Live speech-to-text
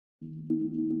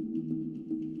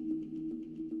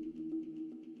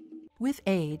With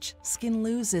age, skin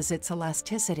loses its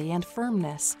elasticity and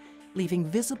firmness, leaving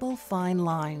visible fine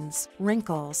lines,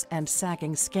 wrinkles, and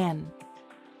sagging skin.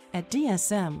 At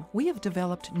DSM, we have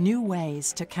developed new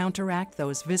ways to counteract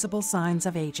those visible signs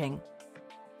of aging.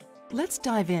 Let's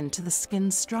dive into the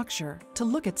skin's structure to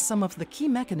look at some of the key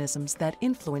mechanisms that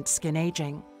influence skin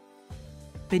aging.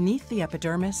 Beneath the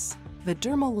epidermis, the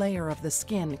dermal layer of the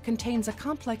skin contains a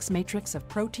complex matrix of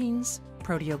proteins,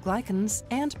 proteoglycans,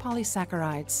 and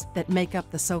polysaccharides that make up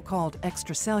the so-called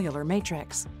extracellular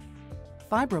matrix.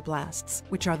 Fibroblasts,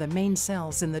 which are the main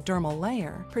cells in the dermal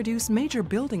layer, produce major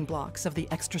building blocks of the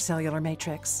extracellular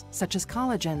matrix, such as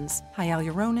collagens,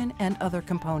 hyaluronan, and other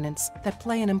components that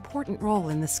play an important role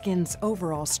in the skin's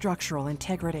overall structural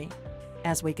integrity.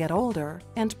 As we get older,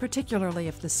 and particularly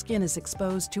if the skin is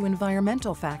exposed to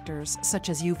environmental factors such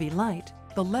as UV light,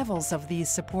 the levels of these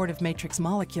supportive matrix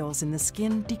molecules in the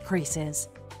skin decreases.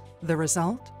 The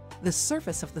result? The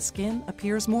surface of the skin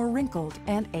appears more wrinkled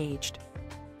and aged.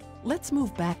 Let's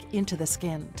move back into the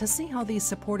skin to see how these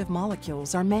supportive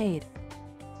molecules are made.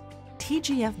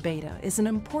 TGF-β is an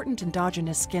important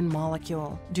endogenous skin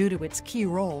molecule due to its key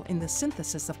role in the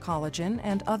synthesis of collagen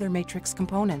and other matrix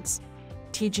components.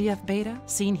 TGF-β,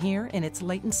 seen here in its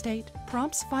latent state,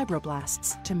 prompts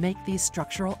fibroblasts to make these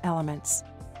structural elements.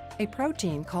 A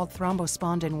protein called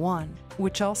Thrombospondin-I,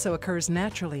 which also occurs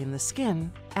naturally in the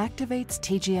skin, activates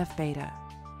TGF-β.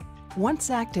 Once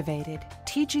activated,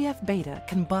 TGF-β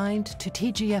can bind to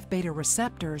TGF-β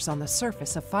receptors on the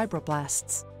surface of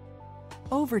fibroblasts.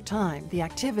 Over time, the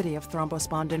activity of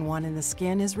Thrombospondin-I in the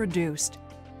skin is reduced.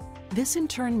 This in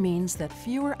turn means that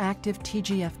fewer active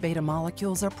TGF-β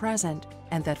molecules are present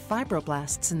and that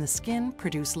fibroblasts in the skin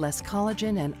produce less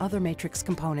collagen and other matrix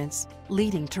components,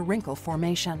 leading to wrinkle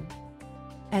formation.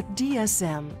 At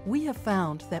DSM, we have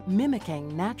found that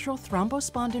mimicking natural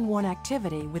Thrombospondin-I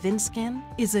activity within skin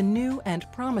is a new and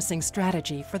promising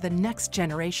strategy for the next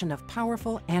generation of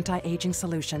powerful anti-aging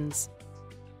solutions.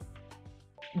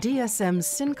 DSM's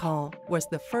Syn-coll was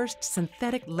the first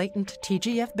synthetic latent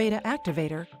TGF-β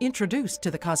activator introduced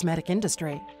to the cosmetic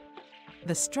industry.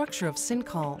 The structure of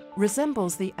Syn-coll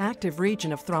resembles the active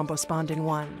region of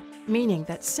Thrombospondin-I, meaning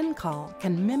that Syn-coll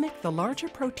can mimic the larger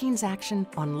protein's action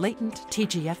on latent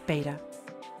TGF-β.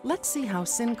 Let's see how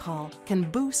Syn-coll can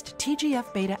boost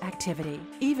TGF-β activity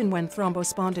even when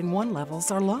Thrombospondin-I levels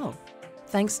are low.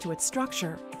 Thanks to its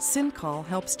structure, Syn-coll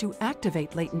helps to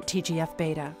activate latent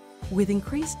TGF-β. With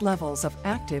increased levels of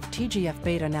active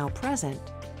TGF-β now present,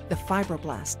 the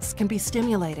fibroblasts can be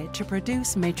stimulated to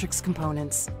produce matrix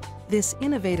components. This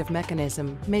innovative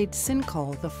mechanism made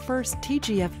Syn-coll the first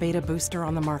TGF-β booster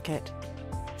on the market.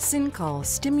 Syn-coll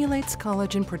stimulates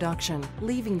collagen production,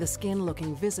 leaving the skin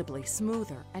looking visibly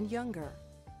smoother and younger.